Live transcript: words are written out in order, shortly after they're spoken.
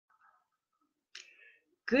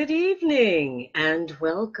Good evening and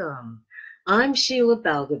welcome. I'm Sheila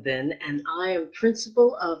Balgobin and I am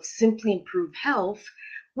principal of Simply Improve Health,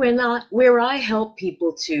 where I help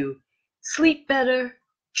people to sleep better,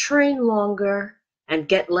 train longer, and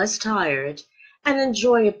get less tired, and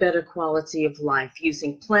enjoy a better quality of life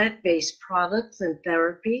using plant-based products and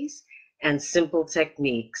therapies and simple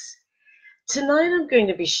techniques. Tonight I'm going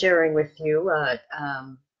to be sharing with you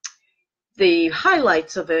the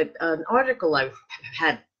highlights of an article I've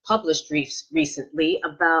had published recently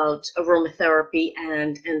about aromatherapy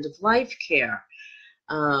and end of life care.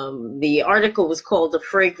 The article was called "A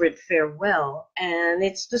Fragrant Farewell," and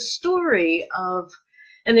it's the story of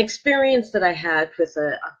an experience that I had with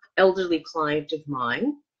an elderly client of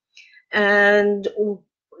mine, and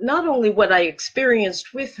not only what I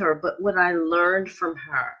experienced with her, but what I learned from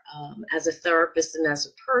her as a therapist and as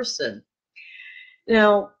a person.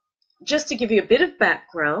 Now, just to give you a bit of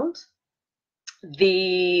background,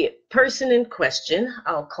 the person in question,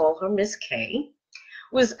 I'll call her Miss K,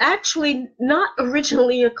 was actually not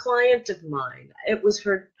originally a client of mine. It was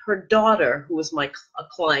her daughter who was a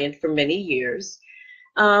client for many years.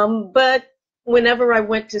 But whenever I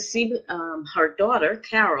went to see her daughter,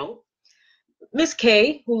 Carol, Miss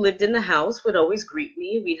K, who lived in the house, would always greet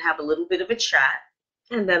me. We'd have a little bit of a chat,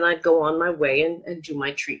 and then I'd go on my way and do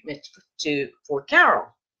my treatment for Carol.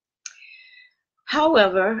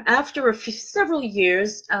 However, after several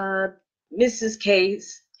years, Mrs.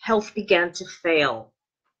 K's health began to fail,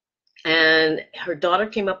 and her daughter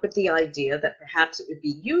came up with the idea that perhaps it would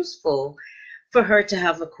be useful for her to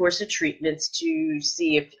have a course of treatments to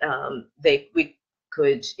see if we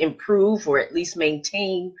could improve or at least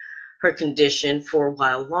maintain her condition for a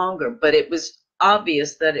while longer. But it was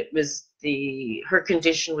obvious that her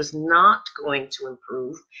condition was not going to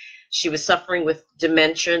improve. She was suffering with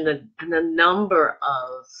dementia and a number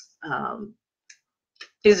of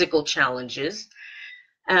physical challenges,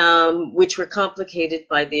 which were complicated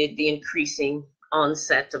by the increasing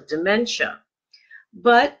onset of dementia.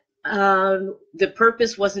 But the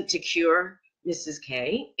purpose wasn't to cure Mrs.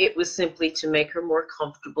 K. It was simply to make her more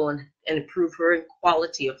comfortable and improve her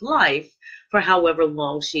quality of life for however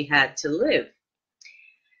long she had to live.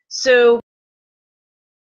 So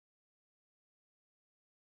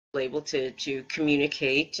able to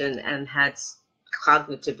communicate and had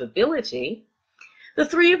cognitive ability, the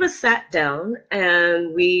three of us sat down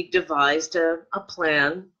and we devised a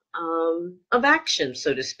plan of action,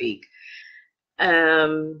 so to speak.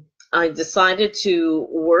 I decided to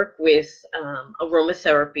work with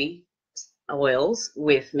aromatherapy oils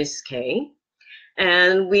with Miss K,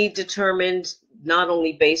 and we determined, not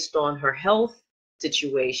only based on her health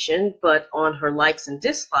situation, but on her likes and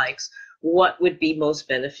dislikes, what would be most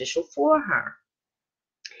beneficial for her.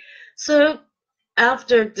 So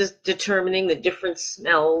after determining the different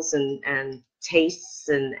smells and tastes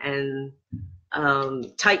and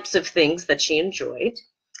types of things that she enjoyed,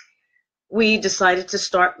 we decided to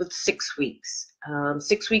start with 6 weeks,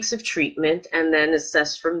 6 weeks of treatment, and then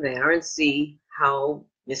assess from there and see how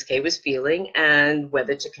Miss K was feeling and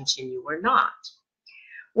whether to continue or not.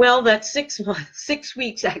 Well, that 6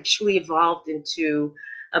 weeks actually evolved into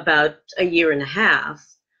about a year and a half,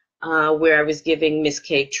 where I was giving Miss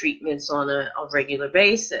K treatments on a regular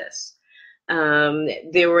basis.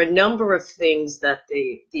 There were a number of things that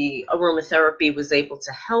the aromatherapy was able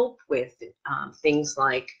to help with, things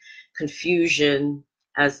like confusion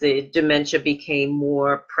as the dementia became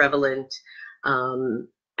more prevalent,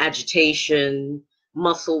 agitation,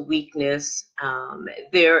 muscle weakness.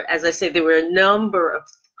 As I say, there were a number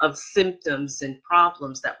of symptoms and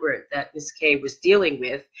problems that Ms. K was dealing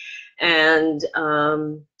with, and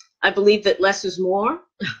I believe that less is more.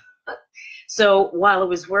 So while I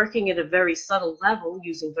was working at a very subtle level,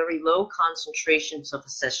 using very low concentrations of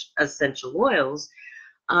essential oils,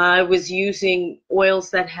 I was using oils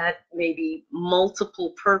that had maybe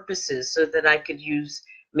multiple purposes, so that I could use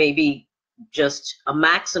maybe just a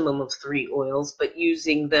maximum of 3 oils, but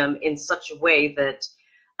using them in such a way that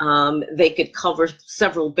they could cover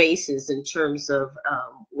several bases in terms of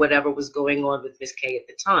whatever was going on with Miss K at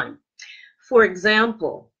the time. For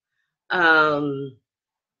example,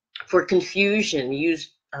 for confusion,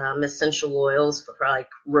 use essential oils for like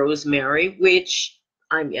rosemary, which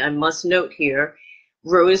I must note here,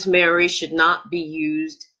 rosemary should not be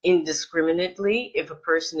used indiscriminately. If a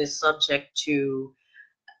person is subject to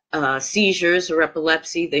seizures or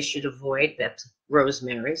epilepsy, they should avoid that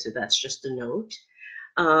rosemary, so that's just a note.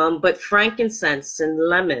 But frankincense and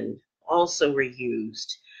lemon also were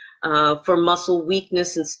used. For muscle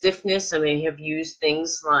weakness and stiffness, I may have used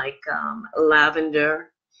things like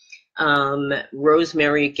lavender,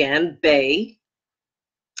 rosemary again, bay,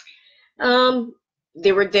 Um,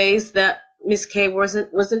 there were days that Miss K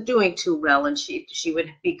wasn't doing too well, and she would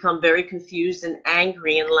become very confused and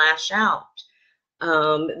angry and lash out.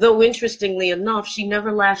 Though interestingly enough, she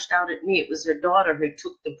never lashed out at me. It was her daughter who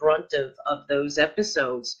took the brunt of those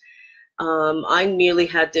episodes. I merely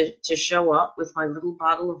had to show up with my little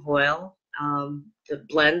bottle of oil, the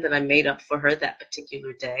blend that I made up for her that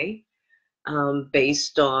particular day,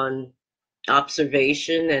 based on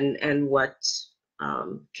observation and what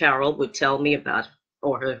Carol would tell me about,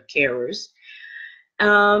 or her carers.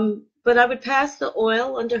 But I would pass the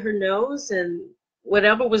oil under her nose, and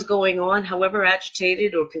whatever was going on, however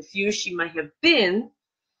agitated or confused she might have been,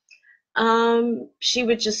 she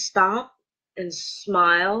would just stop and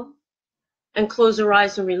smile and close her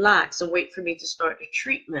eyes and relax and wait for me to start the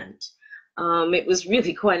treatment. It was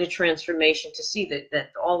really quite a transformation to see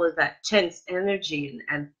that all of that tense energy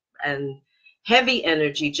and heavy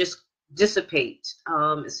energy just dissipate.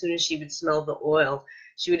 As soon as she would smell the oil,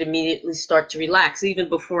 she would immediately start to relax, even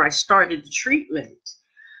before I started the treatment.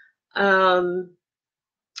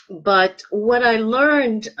 But what I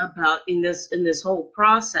learned about in this whole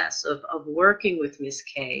process of working with Miss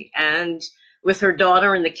K and with her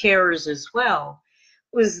daughter and the carers as well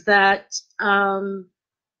was that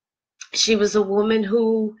she was a woman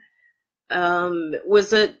who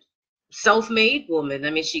was a self-made woman. I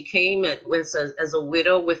mean, she came as a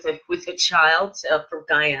widow with a child from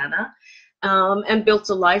Guyana, and built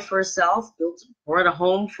a life for herself, brought a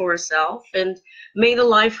home for herself, and made a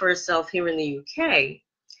life for herself here in the UK.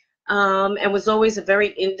 And was always a very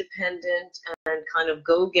independent and kind of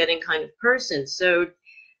go-getting kind of person. So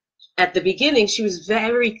at the beginning, she was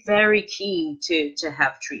very, very keen to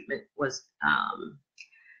have treatment, was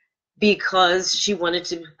because she wanted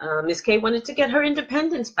to, Miss K wanted to get her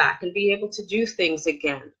independence back and be able to do things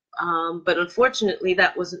again. But unfortunately,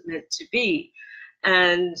 that wasn't meant to be.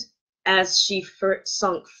 And as she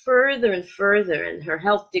sunk further and further, and her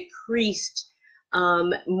health decreased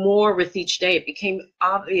more with each day, it became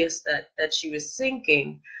obvious that she was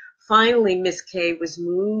sinking. Finally, Miss K was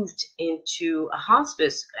moved into a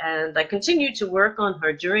hospice, and I continued to work on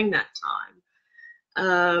her during that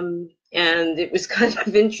time. And it was kind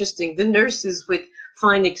of interesting. The nurses would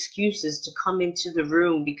find excuses to come into the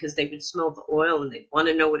room because they would smell the oil and they'd want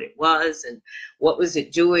to know what it was and what was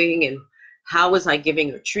it doing and how was I giving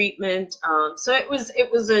her treatment. So it was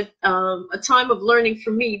a time of learning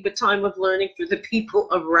for me, but time of learning for the people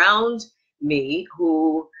around me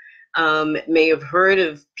who may have heard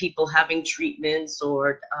of people having treatments,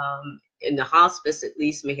 or in the hospice at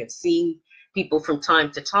least may have seen people from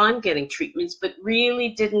time to time getting treatments, but really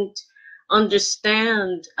didn't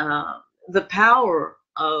understand the power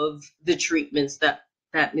of the treatments that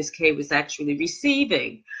Miss K was actually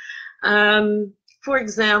receiving. For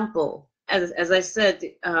example, as I said,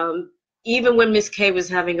 even when Miss K was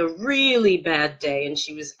having a really bad day and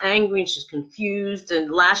she was angry and she was confused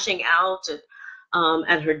and lashing out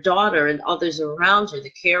at her daughter and others around her,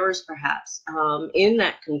 the carers perhaps, in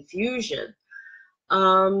that confusion,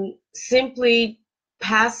 simply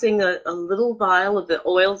passing a little vial of the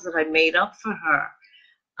oils that I made up for her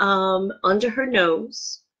under her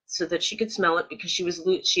nose so that she could smell it, because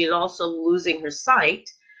she had also losing her sight.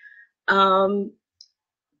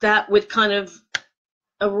 That would kind of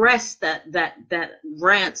arrest that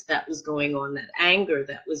rant that was going on, that anger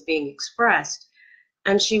that was being expressed,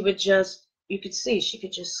 and she would just, you could see, she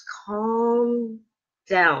could just calm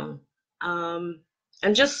down,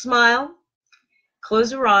 and just smile,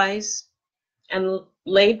 close her eyes, and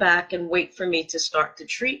lay back and wait for me to start the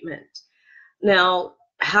treatment. Now,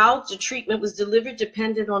 how the treatment was delivered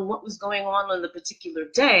depended on what was going on the particular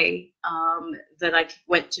day that I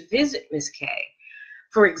went to visit Miss K.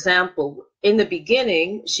 For example, in the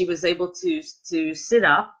beginning, she was able to sit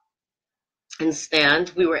up and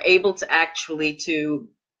stand. We were able to actually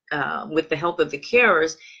with the help of the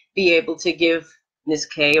carers, be able to give Miss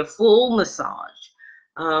K a full massage,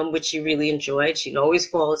 which she really enjoyed. She'd always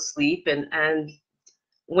fall asleep, and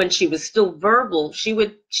when she was still verbal, she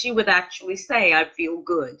would actually say, "I feel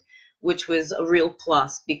good," which was a real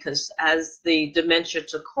plus, because as the dementia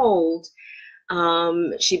took hold,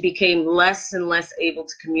 she became less and less able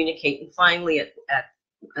to communicate, and finally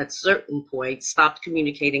at certain points stopped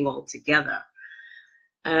communicating altogether.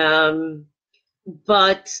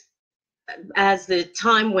 But as the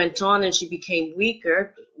time went on and she became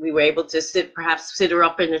weaker, we were able to perhaps sit her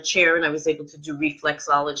up in a chair, and I was able to do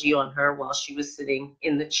reflexology on her while she was sitting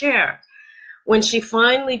in the chair. When she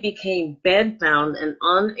finally became bedbound and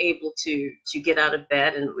unable to get out of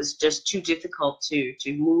bed, and it was just too difficult to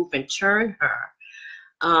move and turn her,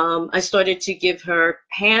 I started to give her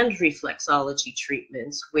hand reflexology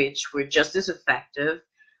treatments, which were just as effective.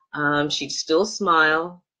 She'd still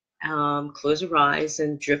smile, close her eyes,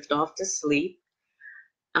 and drift off to sleep,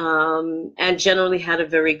 and generally had a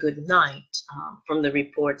very good night, from the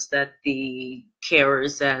reports that the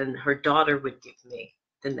carers and her daughter would give me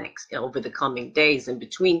over the coming days in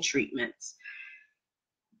between treatments.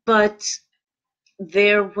 But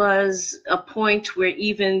there was a point where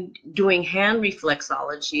even doing hand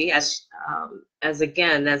reflexology,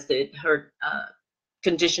 her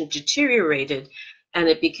condition deteriorated, and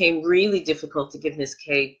it became really difficult to give Miss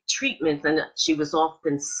K treatment, and she was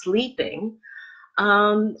often sleeping.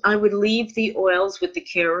 I would leave the oils with the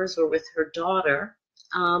carers or with her daughter,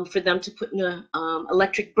 for them to put in an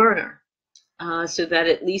electric burner, so that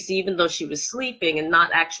at least, even though she was sleeping and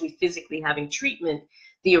not actually physically having treatment,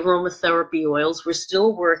 the aromatherapy oils were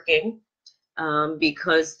still working,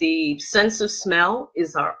 because the sense of smell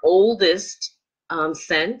is our oldest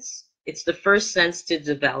sense. It's the first sense to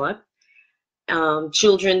develop.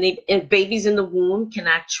 Children and babies in the womb can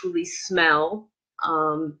actually smell,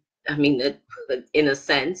 I mean, in a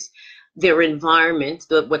sense, their environment,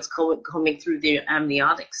 what's coming through their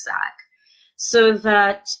amniotic sac. So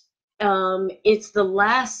that it's the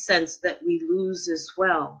last sense that we lose as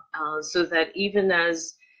well. So that even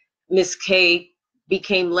as Miss K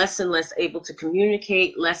became less and less able to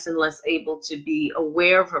communicate, less and less able to be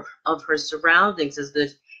aware of her surroundings as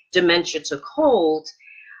the dementia took hold,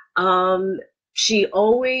 she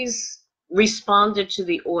always responded to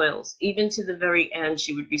the oils. Even to the very end,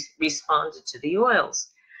 she would responded to the oils.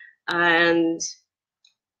 And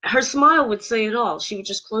her smile would say it all. She would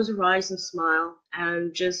just close her eyes and smile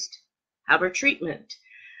and just have her treatment.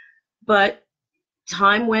 But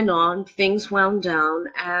time went on, things wound down,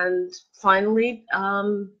 and finally,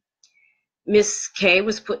 Miss K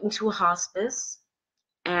was put into a hospice.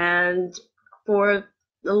 And for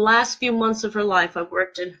the last few months of her life, I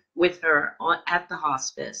worked with her at the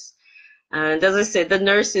hospice. And as I said, the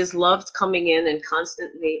nurses loved coming in and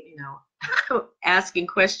constantly, asking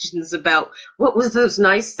questions about what was those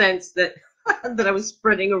nice scents that that I was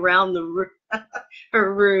spreading around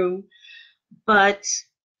her room. But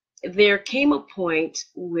there came a point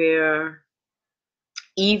where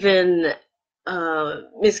even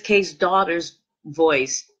Miss K's daughter's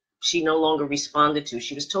voice, she no longer responded to.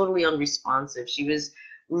 She was totally unresponsive. She was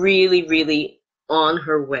really, really on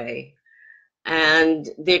her way. And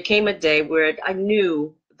there came a day where I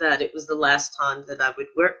knew that it was the last time that I would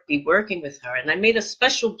be working with her. And I made a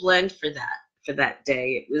special blend for that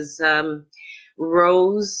day. It was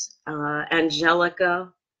rose,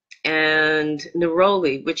 angelica, and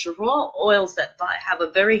neroli, which are all oils that have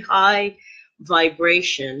a very high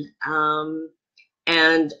vibration,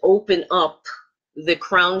 and open up the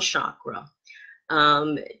crown chakra,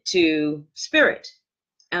 to spirit.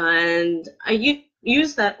 And I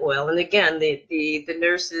used that oil, and again, the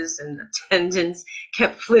nurses and attendants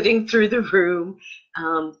kept flitting through the room,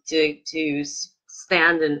 to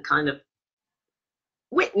stand and kind of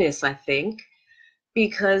witness, I think,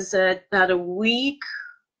 because about a week,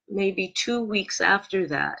 maybe 2 weeks after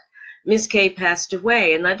that, Miss K passed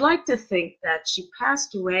away. And I'd like to think that she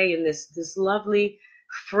passed away in this lovely,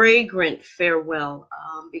 fragrant farewell,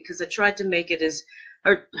 because I tried to make it as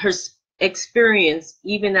her experience,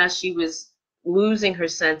 even as she was losing her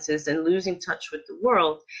senses and losing touch with the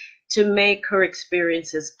world, to make her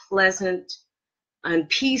experience as pleasant and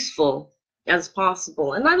peaceful as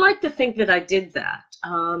possible. And I like to think that I did that.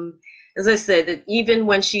 As I said, that even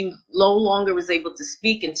when she no longer was able to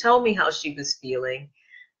speak and tell me how she was feeling,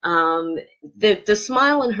 the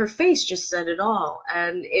smile on her face just said it all.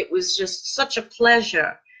 And it was just such a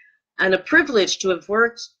pleasure and a privilege to have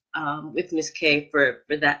worked with Miss K for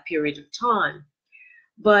that period of time.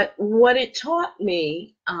 But what it taught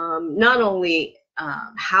me, not only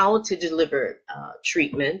how to deliver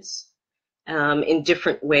treatments in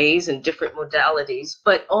different ways and different modalities,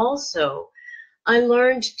 but also I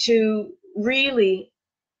learned to really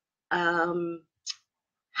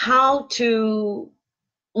how to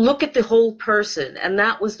look at the whole person. And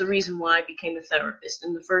that was the reason why I became a therapist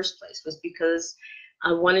in the first place, was because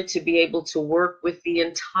I wanted to be able to work with the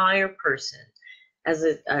entire person. As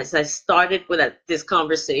I started with this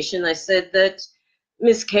conversation, I said that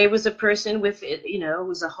Miss K was a person with,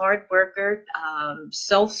 was a hard worker,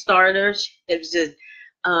 self-starter. She was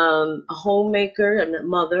a homemaker and a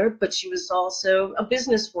mother, but she was also a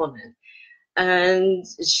businesswoman. And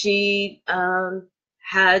she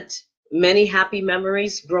had many happy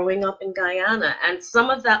memories growing up in Guyana. And some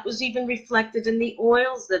of that was even reflected in the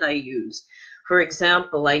oils that I used. For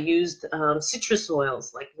example, I used citrus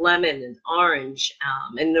oils like lemon and orange,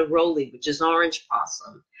 and neroli, which is orange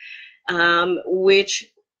blossom,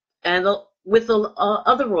 which and with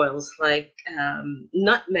other oils like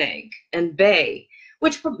nutmeg and bay,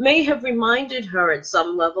 which may have reminded her at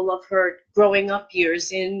some level of her growing up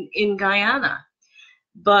years in Guyana.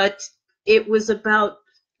 But it was about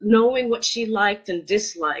knowing what she liked and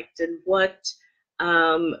disliked and what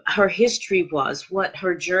her history was, what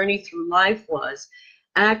her journey through life was,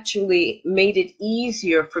 actually made it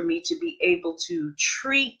easier for me to be able to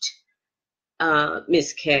treat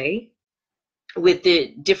Miss K with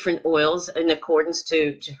the different oils in accordance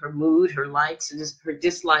to her mood, her likes and her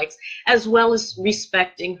dislikes, as well as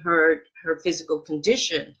respecting her physical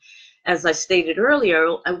condition. As I stated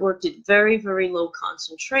earlier, I worked at very, very low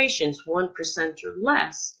concentrations, 1% or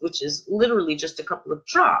less, which is literally just a couple of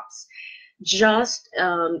drops. Just,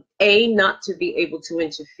 not to be able to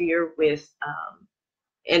interfere with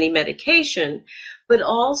any medication, but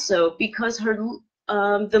also because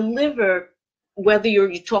the liver, whether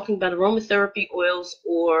you're talking about aromatherapy oils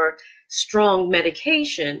or strong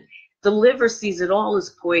medication, the liver sees it all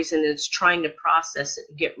as poison and it's trying to process it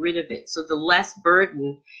and get rid of it. So the less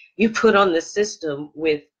burden you put on the system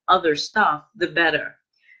with other stuff, the better.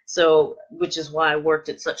 So, which is why I worked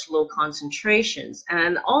at such low concentrations.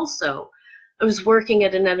 And also, I was working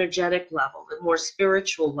at an energetic level, a more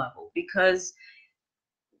spiritual level, because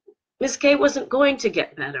Miss K wasn't going to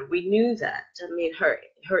get better. We knew that. I mean,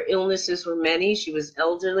 her illnesses were many. She was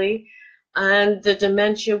elderly, and the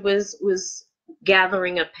dementia was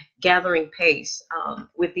gathering pace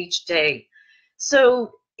with each day.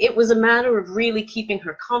 So it was a matter of really keeping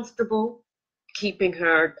her comfortable, keeping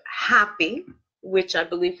her happy, which I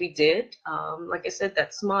believe we did. Like I said,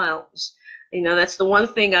 that smile, that's the one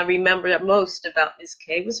thing I remember most about Miss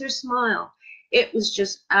K was her smile. It was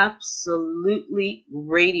just absolutely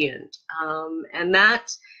radiant. And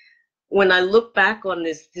that, when I look back on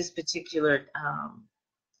this particular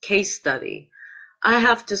case study, I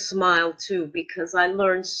have to smile too, because I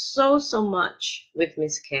learned so much with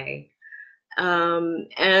Miss K.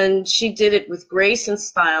 And she did it with grace and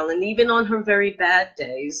style. And even on her very bad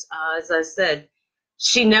days, as I said,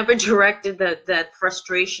 she never directed that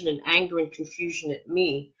frustration and anger and confusion at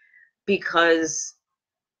me, because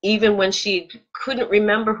even when she couldn't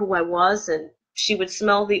remember who I was and she would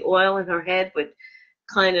smell the oil and her head would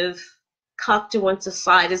kind of cock to one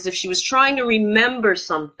side as if she was trying to remember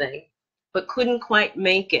something but couldn't quite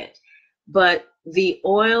make it. But the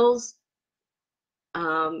oils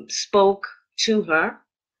spoke to her,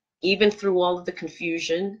 even through all of the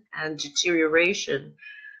confusion and deterioration.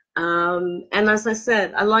 And as I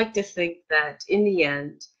said, I like to think that in the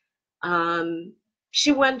end,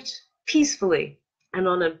 she went peacefully and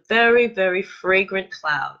on a very, very fragrant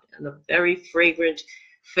cloud and a very fragrant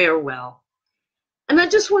farewell. And I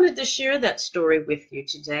just wanted to share that story with you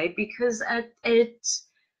today, because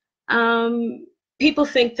people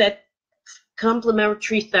think that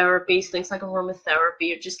complementary therapies, things like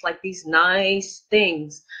aromatherapy, are just like these nice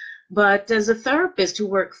things. But as a therapist who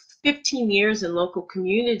worked 15 years in local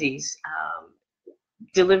communities,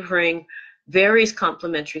 delivering various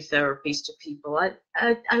complementary therapies to people,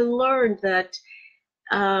 I learned that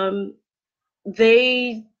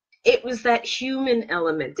it was that human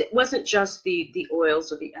element. It wasn't just the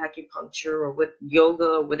oils or the acupuncture or what yoga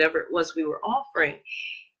or whatever it was we were offering.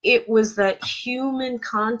 It was that human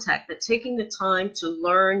contact, that taking the time to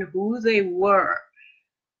learn who they were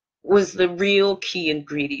was the real key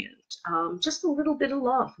ingredient. Just a little bit of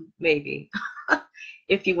love, maybe,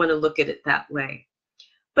 if you want to look at it that way.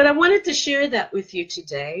 But I wanted to share that with you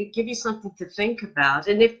today, give you something to think about.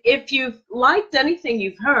 And if you've liked anything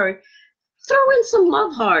you've heard, throw in some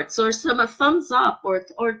love hearts or a thumbs up, or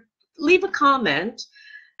leave a comment.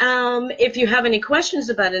 If you have any questions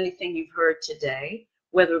about anything you've heard today,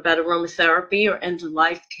 whether about aromatherapy or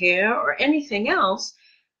end-of-life care or anything else,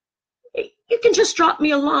 you can just drop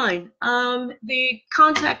me a line. The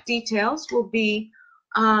contact details will be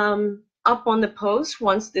up on the post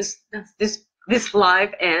once this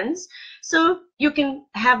live ends. So you can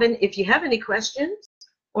if you have any questions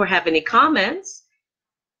or have any comments,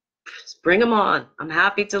 just bring them on. I'm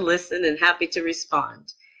happy to listen and happy to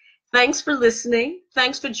respond. Thanks for listening.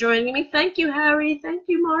 Thanks for joining me. Thank you, Harry. Thank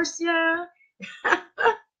you, Marcia.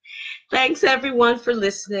 Thanks, everyone, for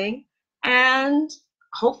listening. And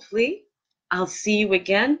hopefully I'll see you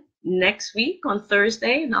again next week on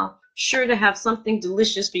Thursday, and I'll sure to have something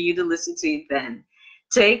delicious for you to listen to then.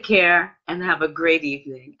 Take care and have a great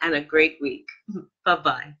evening and a great week.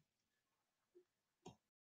 Bye-bye.